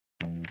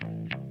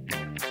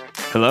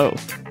Hello.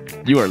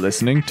 You are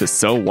listening to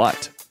So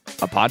What,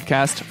 a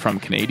podcast from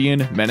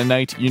Canadian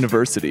Mennonite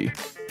University.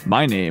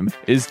 My name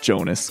is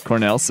Jonas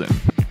Cornelson.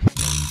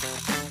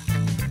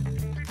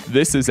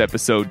 This is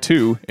episode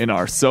 2 in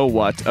our So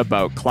What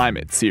About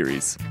Climate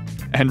series.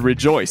 And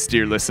rejoice,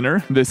 dear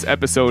listener, this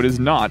episode is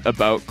not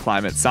about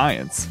climate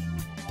science.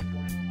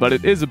 But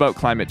it is about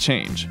climate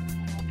change.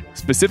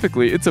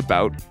 Specifically, it's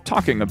about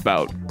talking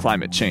about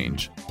climate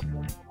change.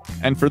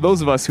 And for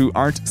those of us who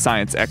aren't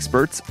science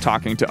experts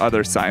talking to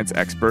other science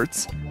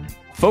experts,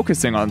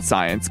 focusing on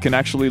science can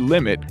actually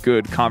limit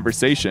good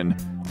conversation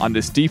on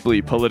this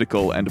deeply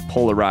political and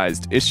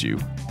polarized issue.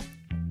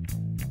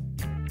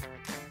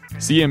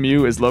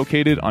 CMU is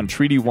located on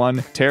Treaty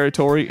 1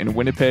 territory in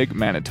Winnipeg,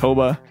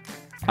 Manitoba.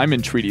 I'm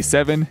in Treaty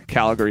 7,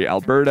 Calgary,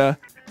 Alberta,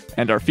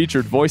 and our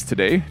featured voice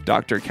today,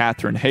 Dr.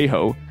 Katharine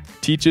Hayhoe,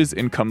 teaches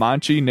in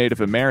Comanche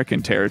Native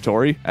American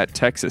territory at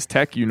Texas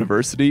Tech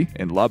University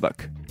in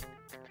Lubbock.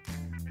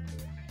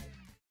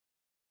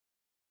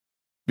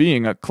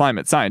 Being a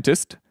climate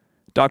scientist,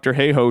 Dr.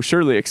 Hayhoe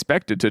surely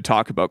expected to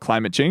talk about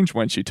climate change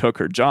when she took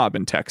her job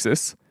in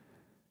Texas.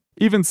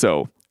 Even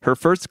so, her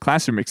first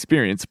classroom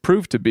experience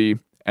proved to be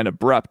an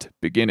abrupt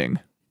beginning.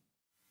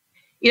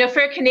 You know, for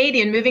a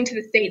Canadian, moving to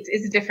the States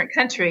is a different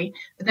country,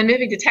 but then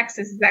moving to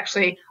Texas is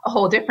actually a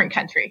whole different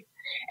country.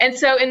 And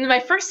so in my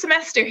first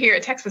semester here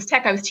at Texas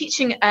Tech, I was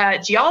teaching a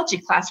geology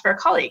class for a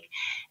colleague.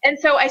 And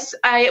so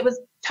I was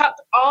taught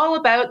all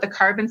about the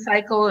carbon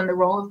cycle and the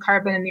role of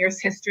carbon in the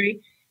Earth's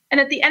history. And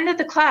at the end of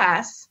the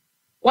class,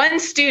 one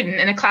student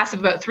in a class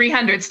of about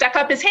 300 stuck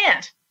up his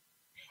hand.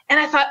 And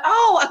I thought,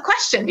 oh, a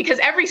question, because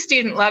every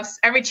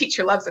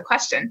teacher loves a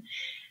question.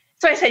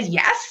 So I said,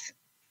 yes.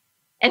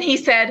 And he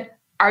said,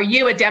 are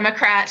you a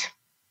Democrat?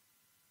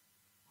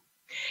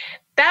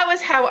 That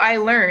was how I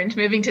learned,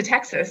 moving to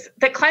Texas,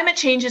 that climate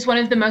change is one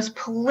of the most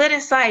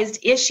politicized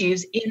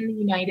issues in the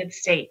United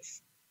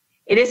States.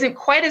 It isn't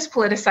quite as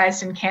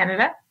politicized in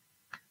Canada,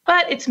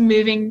 but it's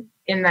moving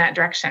in that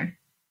direction.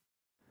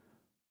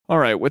 All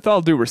right, with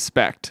all due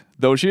respect,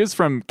 though she is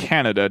from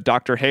Canada,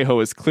 Dr.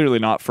 Hayhoe is clearly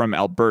not from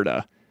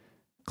Alberta.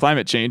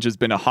 Climate change has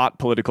been a hot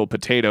political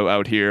potato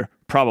out here,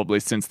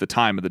 probably since the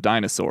time of the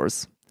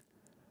dinosaurs.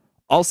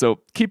 Also,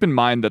 keep in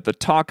mind that the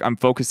talk I'm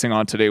focusing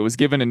on today was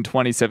given in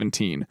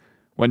 2017,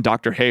 when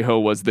Dr.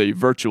 Hayhoe was the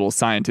virtual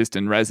scientist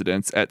in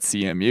residence at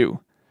CMU.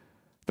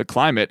 The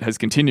climate has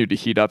continued to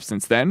heat up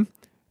since then,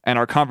 and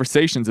our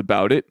conversations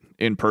about it,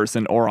 in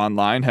person or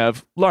online,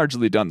 have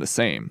largely done the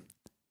same.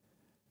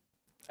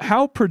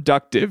 How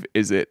productive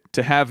is it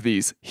to have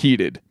these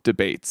heated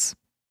debates?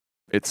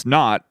 It's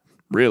not,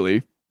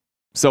 really.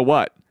 So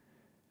what?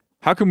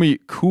 How can we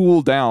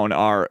cool down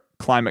our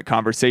climate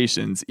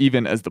conversations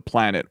even as the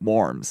planet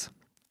warms?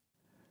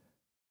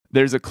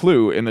 There's a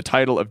clue in the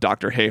title of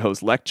Dr.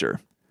 Hayhoe's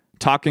lecture,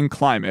 Talking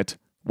Climate,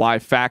 Why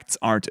Facts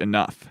Aren't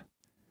Enough.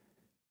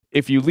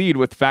 If you lead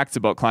with facts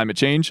about climate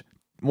change,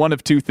 one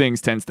of two things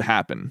tends to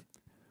happen.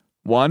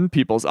 One,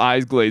 people's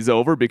eyes glaze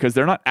over because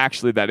they're not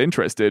actually that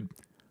interested.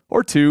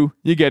 Or two,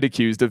 you get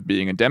accused of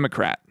being a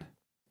Democrat.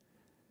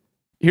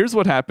 Here's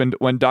what happened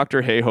when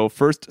Dr. Hayhoe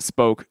first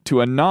spoke to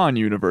a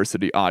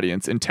non-university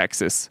audience in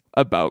Texas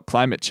about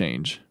climate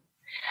change.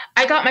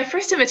 I got my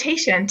first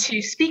invitation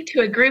to speak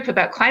to a group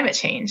about climate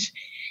change.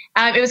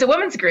 It was a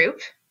women's group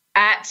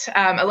at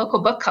a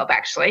local book club,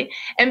 actually.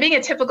 And being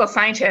a typical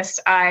scientist,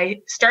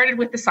 I started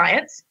with the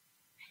science,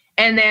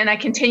 and then I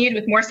continued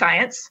with more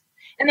science,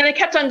 and then I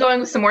kept on going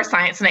with some more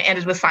science, and I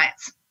ended with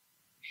science.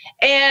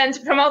 And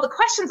from all the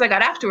questions I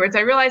got afterwards,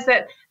 I realized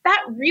that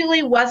that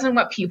really wasn't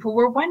what people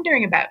were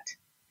wondering about.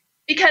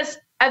 Because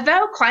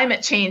although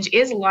climate change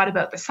is a lot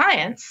about the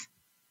science,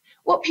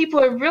 what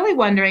people are really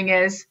wondering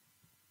is,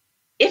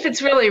 if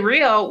it's really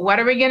real, what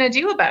are we going to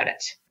do about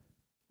it?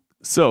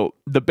 So,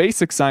 the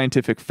basic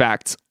scientific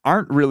facts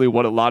aren't really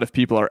what a lot of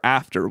people are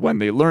after when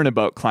they learn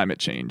about climate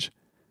change.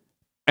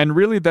 And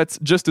really, that's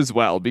just as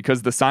well,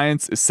 because the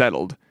science is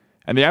settled,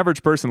 and the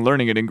average person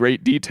learning it in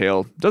great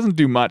detail doesn't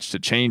do much to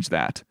change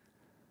that.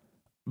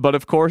 But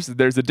of course,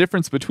 there's a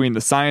difference between the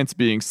science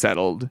being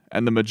settled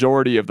and the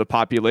majority of the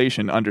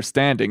population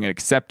understanding and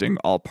accepting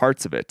all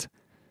parts of it.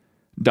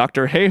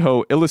 Dr.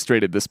 Hayhoe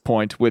illustrated this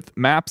point with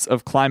maps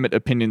of climate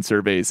opinion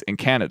surveys in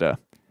Canada.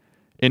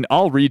 In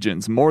all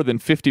regions, more than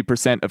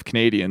 50% of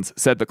Canadians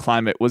said the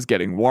climate was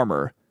getting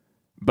warmer.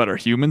 But are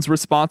humans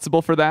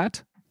responsible for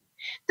that?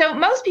 So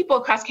most people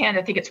across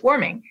Canada think it's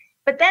warming.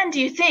 But then do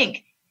you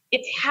think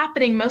it's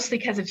happening mostly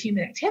because of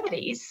human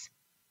activities?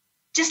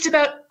 Just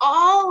about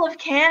all of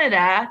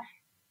Canada,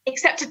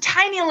 except a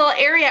tiny little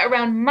area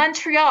around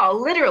Montreal,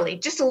 literally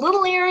just a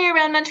little area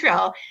around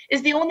Montreal,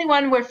 is the only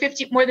one where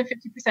more than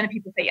 50% of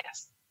people say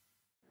yes.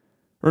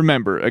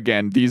 Remember,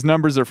 again, these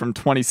numbers are from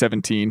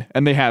 2017,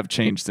 and they have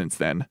changed since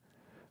then.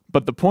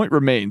 But the point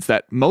remains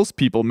that most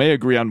people may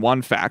agree on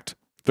one fact,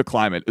 the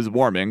climate is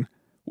warming,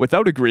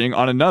 without agreeing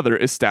on another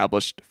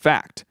established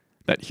fact,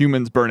 that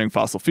humans burning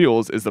fossil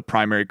fuels is the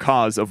primary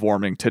cause of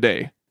warming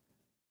today.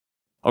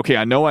 Okay,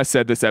 I know I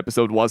said this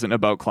episode wasn't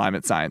about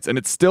climate science, and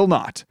it's still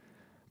not.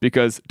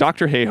 because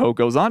Dr. Hayhoe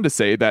goes on to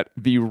say that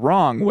the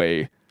wrong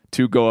way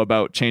to go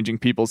about changing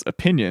people's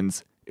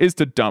opinions is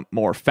to dump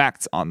more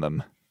facts on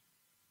them.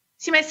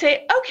 So you might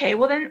say, okay,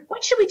 well then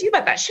what should we do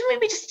about that? Shouldn't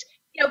we be just,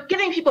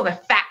 giving people the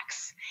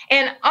facts?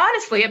 And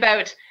honestly,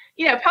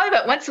 probably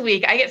about once a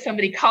week, I get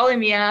somebody calling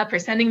me up or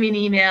sending me an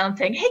email and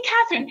saying, hey,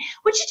 Katharine,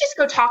 would you just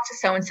go talk to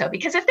so-and-so?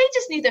 Because if they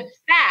just knew the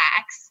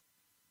facts,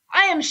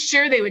 I am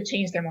sure they would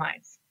change their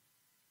minds.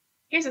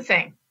 Here's the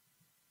thing.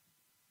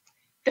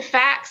 The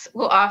facts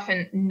will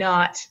often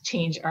not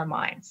change our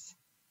minds.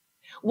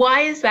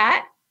 Why is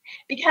that?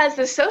 Because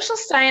the social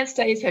science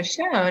studies have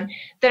shown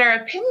that our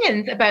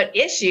opinions about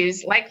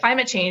issues like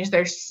climate change,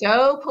 they're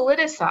so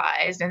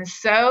politicized and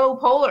so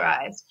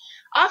polarized,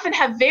 often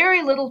have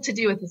very little to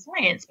do with the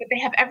science, but they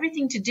have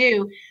everything to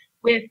do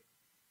with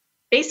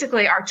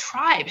basically our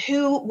tribe,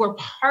 who we're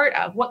part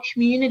of, what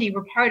community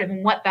we're part of,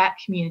 and what that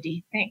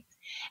community thinks.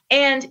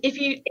 And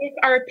if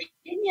our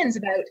opinions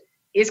about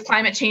is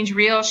climate change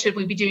real? Should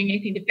we be doing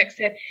anything to fix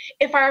it?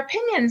 If our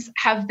opinions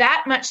have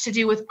that much to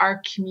do with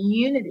our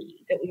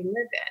community that we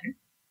live in,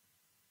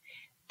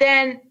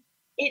 then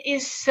it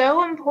is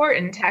so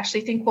important to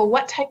actually think, well,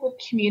 what type of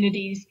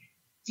communities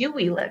do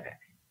we live in?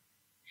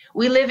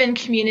 We live in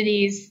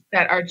communities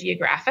that are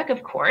geographic,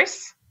 of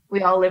course.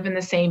 We all live in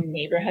the same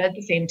neighborhood,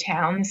 the same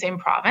town, the same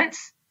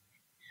province.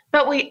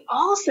 But we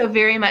also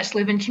very much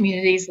live in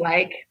communities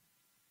like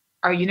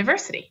our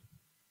university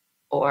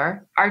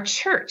or our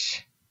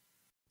church.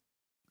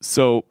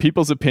 So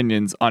people's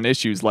opinions on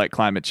issues like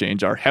climate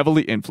change are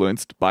heavily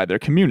influenced by their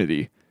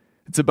community.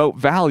 It's about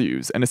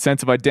values and a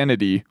sense of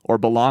identity or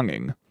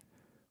belonging.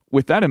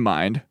 With that in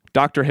mind,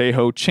 Dr.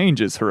 Hayhoe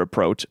changes her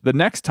approach the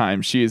next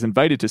time she is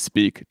invited to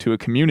speak to a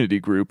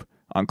community group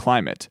on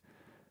climate.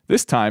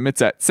 This time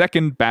it's at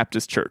Second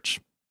Baptist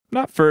Church.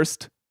 Not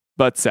first,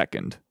 but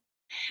second.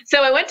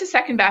 So I went to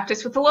Second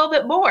Baptist with a little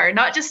bit more,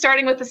 not just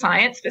starting with the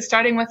science, but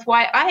starting with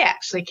why I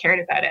actually cared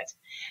about it.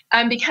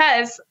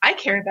 Because I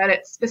care about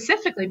it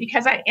specifically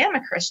because I am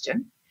a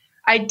Christian.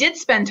 I did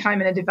spend time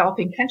in a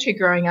developing country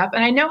growing up,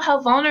 and I know how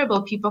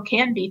vulnerable people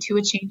can be to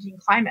a changing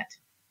climate.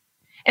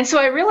 And so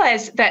I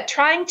realized that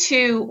trying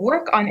to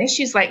work on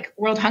issues like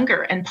world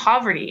hunger and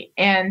poverty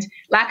and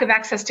lack of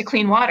access to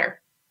clean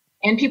water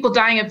and people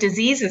dying of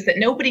diseases that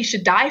nobody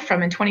should die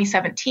from in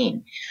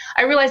 2017,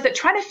 I realized that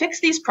trying to fix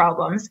these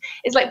problems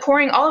is like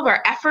pouring all of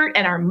our effort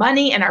and our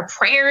money and our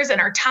prayers and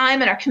our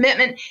time and our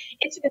commitment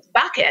into this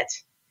bucket.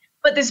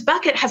 But this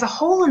bucket has a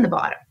hole in the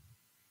bottom,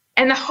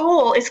 and the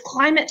hole is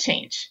climate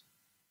change.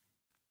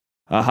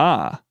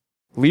 Aha.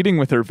 Leading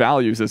with her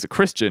values as a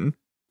Christian,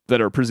 that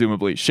are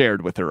presumably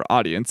shared with her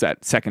audience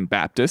at Second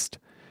Baptist,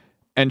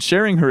 and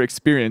sharing her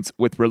experience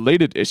with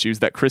related issues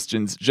that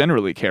Christians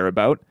generally care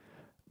about,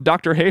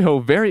 Dr.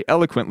 Hayhoe very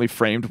eloquently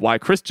framed why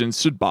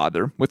Christians should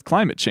bother with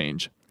climate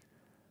change.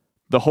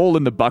 The hole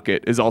in the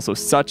bucket is also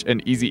such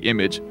an easy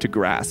image to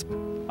grasp.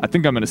 I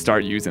think I'm going to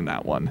start using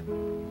that one.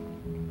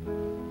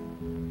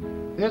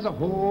 There's a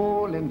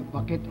hole in the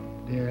bucket,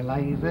 dear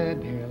Liza,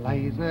 dear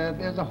Liza.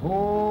 There's a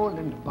hole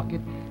in the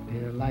bucket,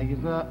 dear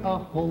Liza, a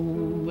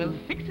hole. Well,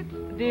 fix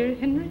it, dear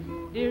Henry,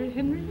 dear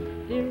Henry,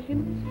 dear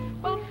Henry.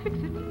 Well, fix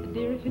it,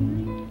 dear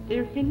Henry,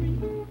 dear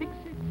Henry, fix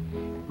it.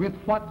 With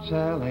what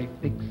shall I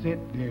fix it,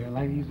 dear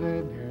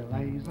Liza, dear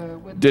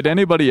Liza? Did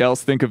anybody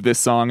else think of this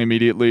song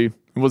immediately?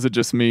 Was it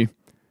just me?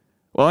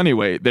 Well,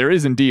 anyway, there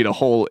is indeed a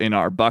hole in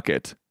our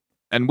bucket.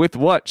 And with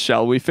what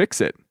shall we fix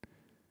it?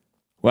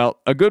 Well,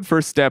 a good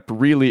first step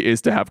really is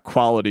to have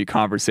quality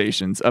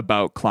conversations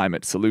about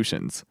climate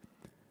solutions.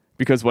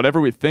 Because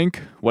whatever we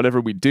think, whatever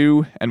we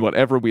do, and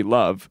whatever we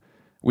love,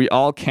 we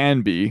all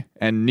can be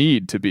and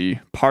need to be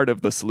part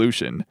of the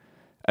solution,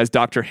 as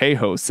Dr.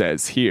 Hayhoe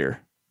says here.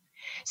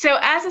 So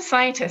as a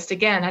scientist,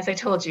 again, as I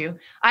told you,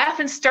 I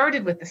often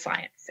started with the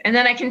science, and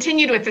then I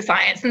continued with the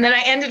science, and then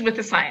I ended with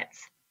the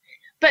science.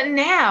 But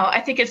now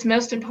I think it's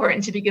most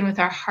important to begin with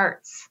our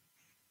hearts.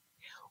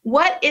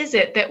 What is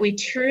it that we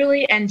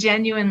truly and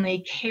genuinely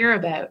care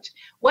about?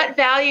 What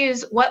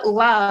values, what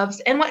loves,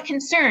 and what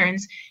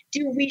concerns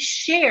do we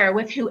share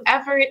with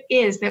whoever it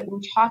is that we're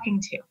talking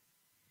to?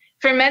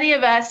 For many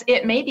of us,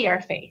 it may be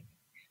our faith.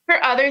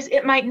 For others,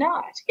 it might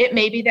not. It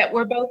may be that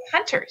we're both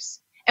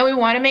hunters, and we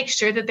want to make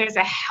sure that there's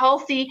a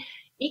healthy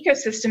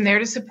ecosystem there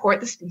to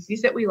support the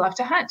species that we love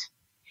to hunt.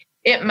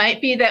 It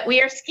might be that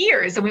we are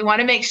skiers, and we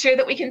want to make sure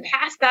that we can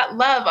pass that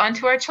love on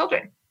to our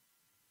children.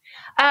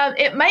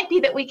 It might be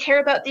that we care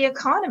about the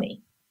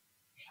economy.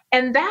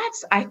 And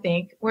that's, I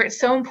think, where it's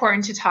so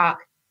important to talk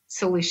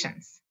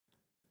solutions.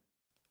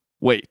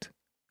 Wait,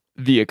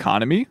 the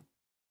economy?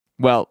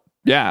 Well,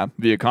 yeah,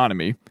 the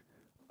economy.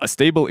 A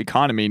stable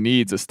economy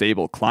needs a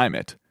stable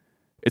climate.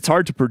 It's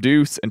hard to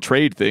produce and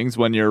trade things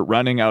when you're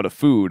running out of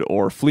food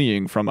or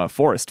fleeing from a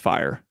forest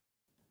fire.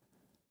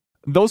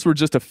 Those were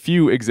just a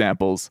few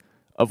examples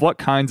of what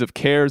kinds of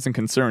cares and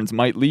concerns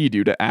might lead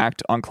you to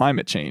act on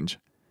climate change.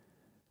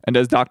 And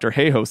as Dr.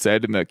 Hayhoe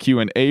said in the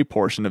Q&A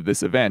portion of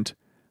this event,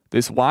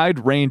 this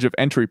wide range of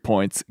entry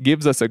points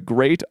gives us a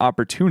great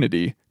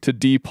opportunity to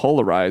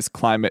depolarize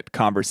climate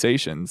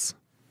conversations.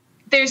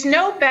 there's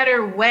no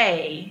better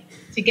way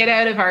to get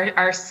out of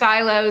our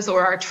silos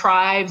or our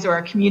tribes or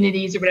our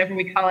communities or whatever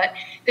we call it.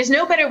 There's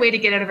no better way to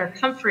get out of our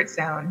comfort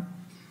zone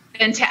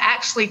than to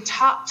actually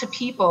talk to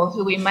people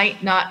who we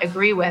might not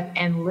agree with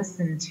and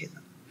listen to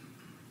them.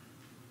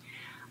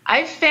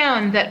 I've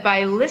found that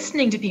by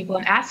listening to people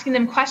and asking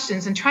them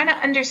questions and trying to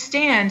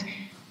understand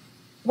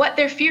what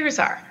their fears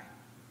are,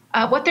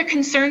 what their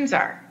concerns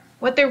are,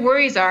 what their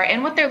worries are,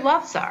 and what their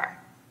loves are.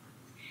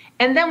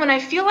 And then when I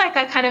feel like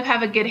I kind of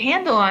have a good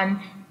handle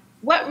on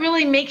what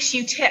really makes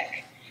you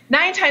tick,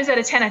 9 times out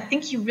of 10, I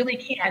think you really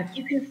can.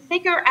 You can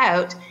figure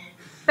out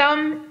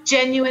some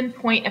genuine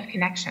point of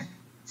connection,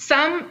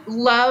 some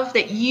love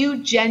that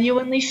you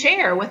genuinely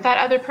share with that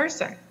other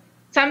person,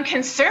 some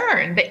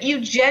concern that you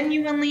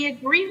genuinely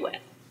agree with.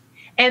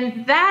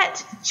 And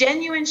that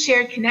genuine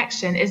shared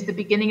connection is the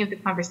beginning of the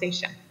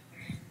conversation.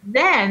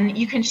 Then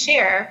you can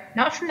share,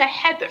 not from the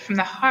head, but from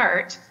the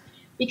heart,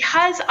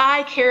 because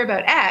I care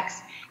about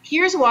X,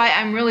 here's why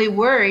I'm really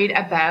worried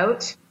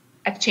about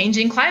a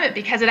changing climate,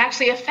 because it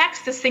actually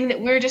affects this thing that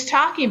we were just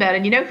talking about.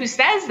 And you know who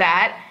says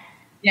that?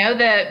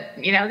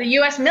 The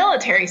U.S.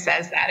 military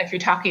says that, if you're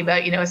talking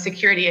about, a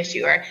security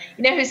issue, or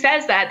who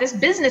says that? This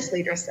business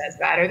leader says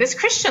that, or this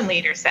Christian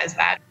leader says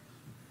that.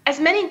 As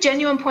many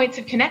genuine points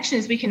of connection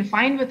as we can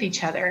find with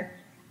each other,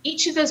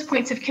 each of those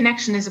points of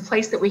connection is a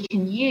place that we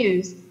can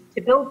use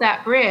to build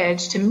that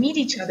bridge, to meet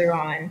each other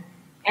on,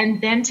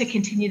 and then to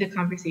continue the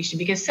conversation.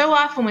 Because so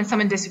often when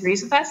someone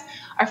disagrees with us,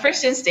 our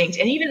first instinct,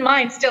 and even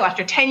mine still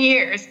after 10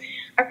 years,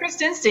 our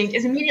first instinct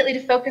is immediately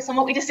to focus on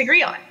what we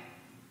disagree on.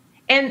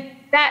 And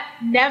that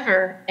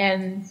never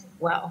ends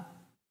well.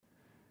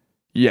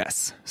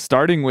 Yes,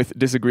 starting with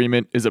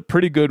disagreement is a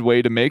pretty good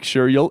way to make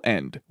sure you'll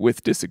end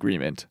with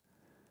disagreement.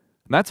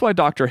 And that's why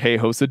Dr.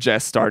 Hayhoe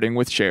suggests starting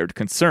with shared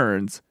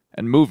concerns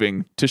and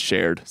moving to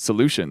shared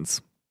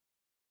solutions.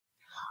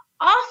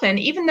 Often,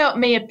 even though it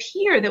may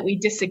appear that we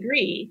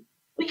disagree,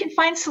 we can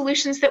find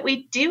solutions that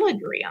we do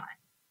agree on,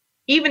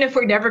 even if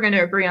we're never going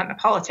to agree on the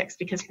politics,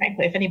 because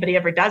frankly, if anybody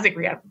ever does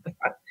agree on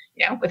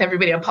with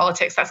everybody on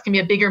politics, that's going to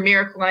be a bigger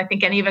miracle than I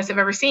think any of us have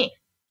ever seen.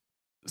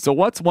 So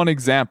what's one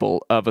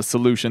example of a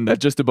solution that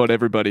just about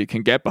everybody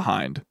can get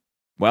behind?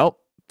 Well,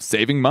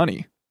 saving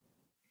money.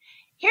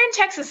 Here in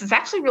Texas, it's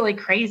actually really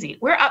crazy.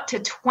 We're up to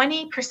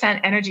 20%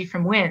 energy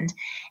from wind,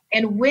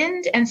 and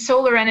wind and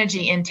solar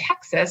energy in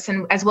Texas,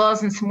 and as well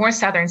as in some more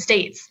southern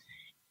states,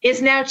 is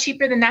now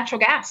cheaper than natural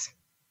gas.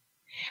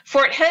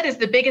 Fort Hood is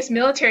the biggest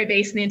military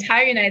base in the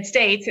entire United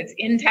States. It's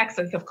in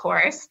Texas, of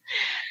course.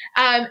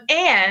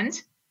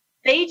 And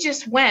they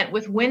just went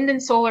with wind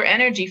and solar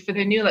energy for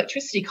their new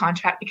electricity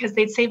contract because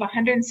they'd save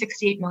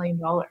 $168 million.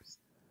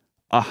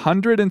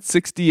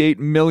 $168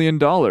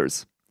 million.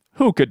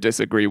 Who could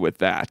disagree with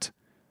that?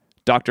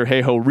 Dr.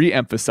 Hayhoe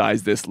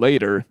re-emphasized this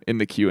later in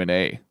the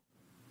Q&A.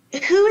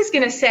 Who is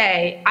going to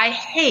say, I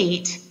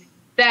hate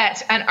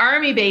that an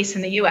army base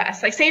in the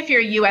U.S., like say if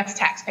you're a U.S.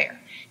 taxpayer,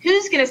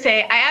 who's going to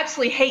say, I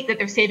absolutely hate that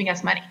they're saving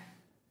us money?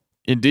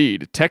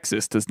 Indeed,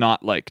 Texas does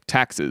not like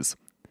taxes,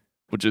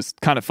 which is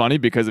kind of funny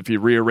because if you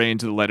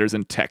rearrange the letters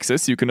in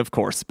Texas, you can of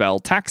course spell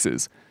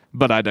taxes,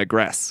 but I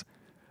digress.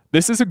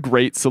 This is a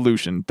great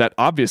solution that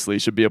obviously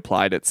should be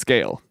applied at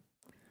scale.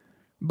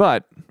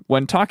 But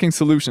when talking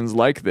solutions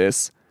like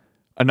this,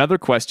 another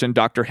question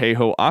Dr.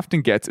 Hayhoe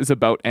often gets is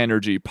about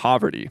energy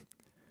poverty.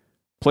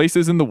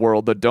 Places in the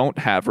world that don't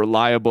have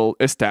reliable,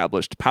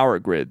 established power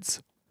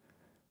grids.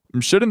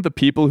 Shouldn't the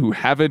people who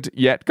haven't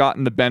yet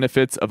gotten the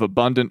benefits of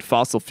abundant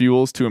fossil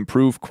fuels to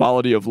improve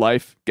quality of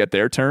life get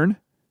their turn?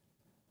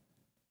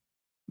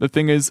 The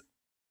thing is,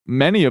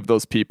 many of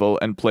those people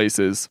and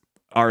places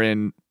are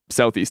in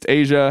Southeast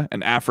Asia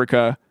and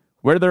Africa,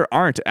 where there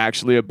aren't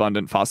actually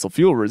abundant fossil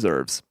fuel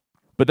reserves.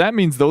 But that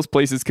means those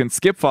places can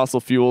skip fossil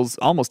fuels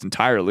almost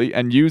entirely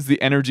and use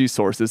the energy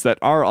sources that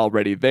are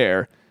already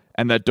there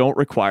and that don't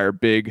require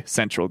big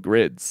central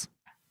grids.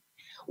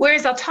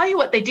 Whereas I'll tell you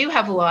what they do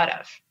have a lot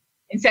of.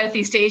 In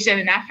Southeast Asia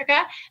and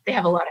Africa, they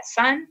have a lot of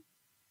sun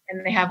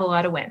and they have a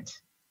lot of wind.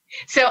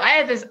 So I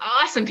have this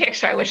awesome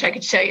picture I wish I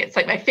could show you. It's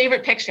like my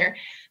favorite picture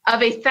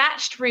of a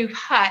thatched roof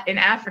hut in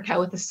Africa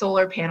with a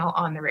solar panel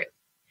on the roof.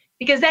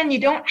 Because then you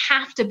don't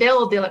have to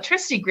build the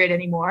electricity grid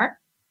anymore.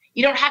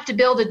 You don't have to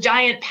build a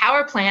giant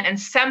power plant and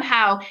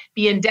somehow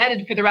be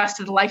indebted for the rest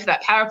of the life of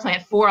that power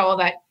plant for all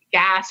that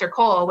gas or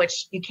coal,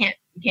 which you can't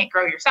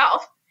grow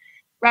yourself.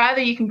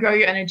 Rather, you can grow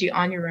your energy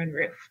on your own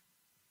roof.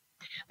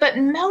 But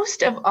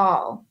most of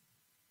all,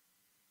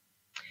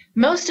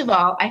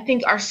 I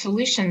think our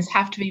solutions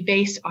have to be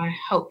based on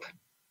hope,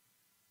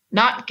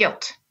 not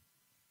guilt,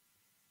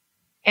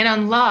 and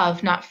on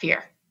love, not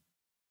fear.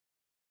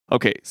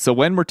 Okay, so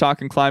when we're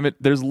talking climate,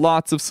 there's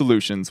lots of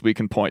solutions we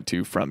can point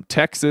to, from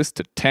Texas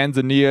to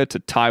Tanzania to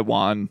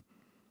Taiwan,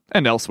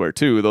 and elsewhere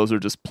too. Those are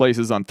just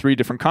places on 3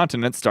 different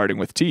continents starting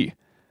with T.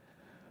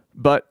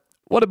 But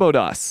what about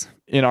us,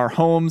 in our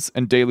homes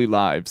and daily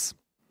lives?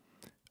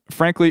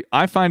 Frankly,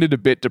 I find it a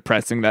bit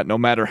depressing that no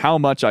matter how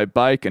much I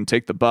bike and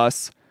take the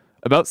bus,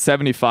 About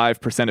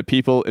 75% of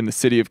people in the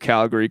city of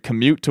Calgary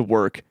commute to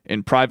work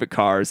in private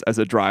cars as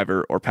a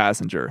driver or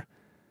passenger.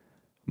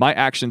 My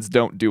actions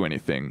don't do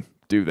anything,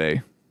 do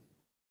they?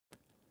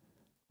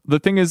 The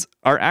thing is,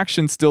 our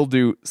actions still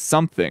do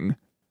something.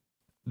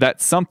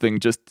 That something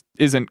just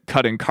isn't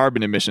cutting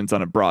carbon emissions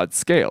on a broad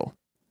scale.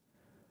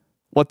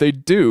 What they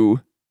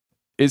do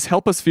is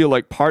help us feel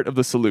like part of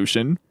the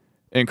solution,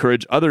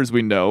 encourage others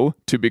we know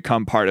to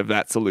become part of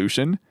that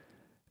solution,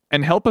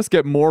 and help us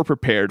get more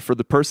prepared for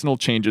the personal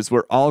changes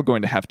we're all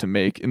going to have to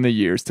make in the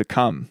years to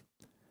come.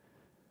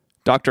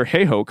 Dr.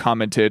 Hayhoe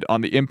commented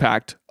on the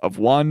impact of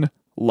one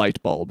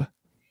light bulb.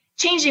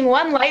 Changing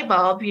one light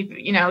bulb,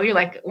 you're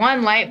like,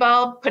 one light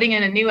bulb, putting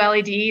in a new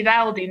LED,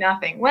 that'll do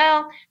nothing.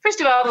 Well,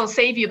 first of all, it'll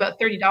save you about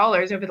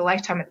 $30 over the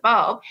lifetime of the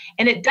bulb.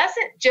 And it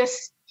doesn't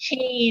just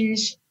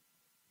change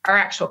our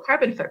actual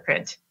carbon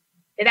footprint.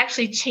 It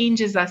actually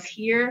changes us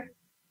here,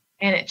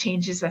 and it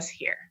changes us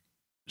here.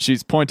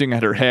 She's pointing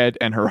at her head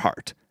and her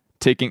heart.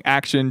 Taking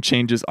action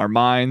changes our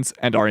minds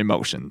and our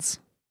emotions.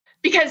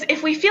 Because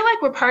if we feel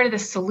like we're part of the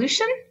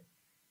solution,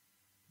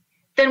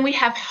 then we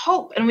have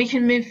hope and we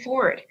can move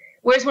forward.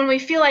 Whereas when we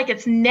feel like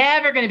it's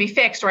never going to be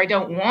fixed or I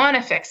don't want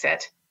to fix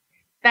it,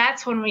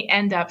 that's when we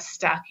end up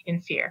stuck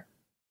in fear.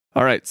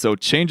 All right, so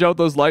change out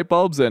those light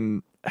bulbs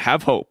and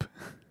have hope.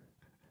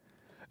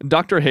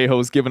 Dr.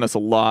 Hayhoe's given us a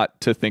lot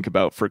to think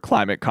about for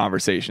climate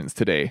conversations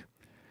today.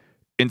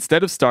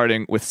 Instead of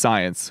starting with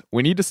science,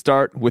 we need to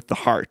start with the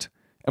heart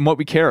and what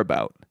we care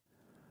about.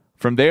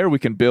 From there, we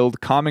can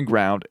build common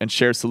ground and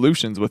share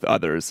solutions with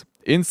others,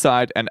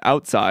 inside and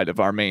outside of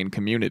our main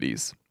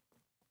communities.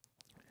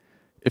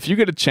 If you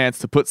get a chance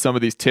to put some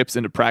of these tips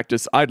into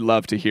practice, I'd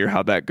love to hear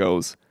how that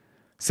goes.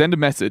 Send a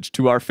message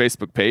to our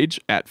Facebook page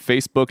at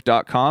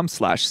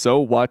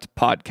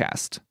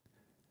facebook.com/sowhatpodcast.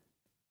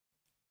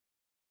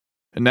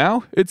 And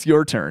now, it's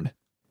your turn.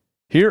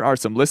 Here are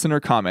some listener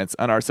comments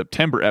on our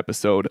September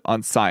episode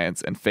on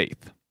science and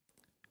faith.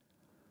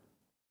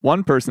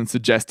 One person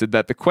suggested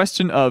that the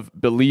question of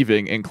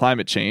believing in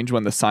climate change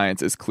when the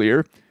science is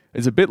clear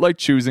is a bit like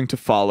choosing to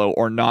follow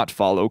or not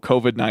follow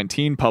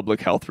COVID-19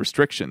 public health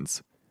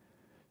restrictions.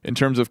 In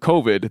terms of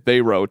COVID,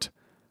 they wrote,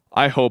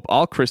 "I hope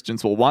all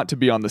Christians will want to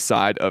be on the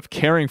side of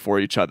caring for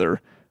each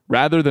other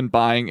rather than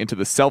buying into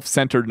the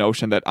self-centered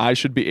notion that I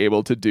should be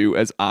able to do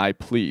as I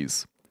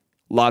please."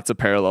 Lots of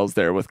parallels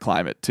there with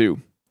climate,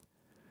 too.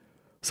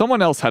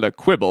 Someone else had a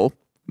quibble,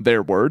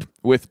 their word,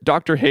 with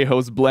Dr.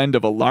 Hayhoe's blend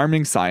of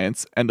alarming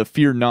science and the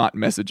fear not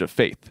message of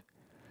faith.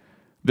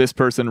 This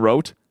person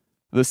wrote,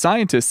 "The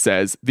scientist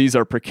says these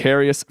are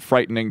precarious,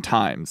 frightening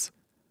times.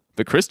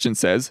 The Christian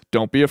says,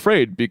 don't be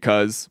afraid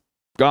because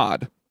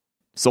God.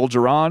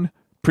 Soldier on,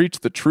 preach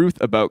the truth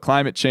about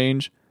climate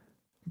change.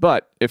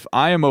 But if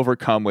I am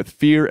overcome with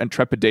fear and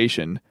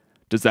trepidation,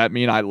 does that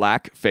mean I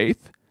lack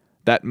faith?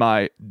 That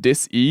my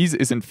dis-ease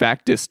is in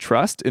fact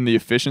distrust in the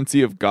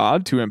efficiency of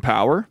God to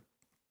empower?"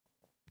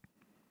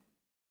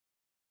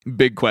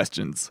 Big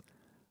questions.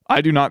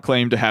 I do not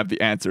claim to have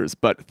the answers,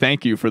 but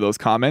thank you for those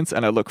comments,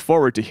 and I look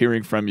forward to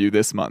hearing from you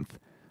this month.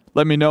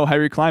 Let me know how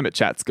your climate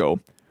chats go,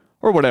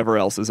 or whatever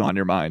else is on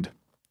your mind.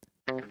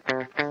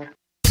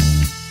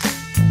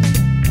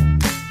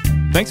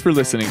 Thanks for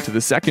listening to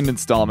the second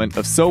installment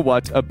of So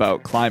What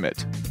About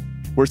Climate.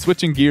 We're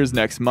switching gears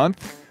next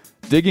month,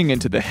 digging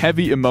into the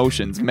heavy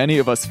emotions many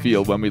of us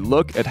feel when we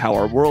look at how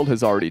our world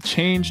has already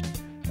changed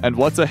and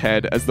what's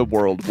ahead as the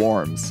world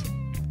warms.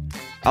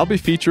 I'll be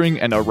featuring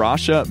an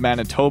Arasha,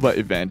 Manitoba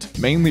event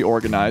mainly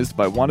organized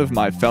by one of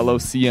my fellow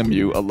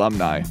CMU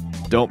alumni.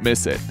 Don't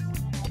miss it.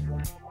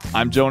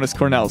 I'm Jonas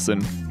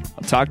Cornelson.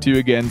 I'll talk to you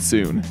again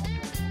soon.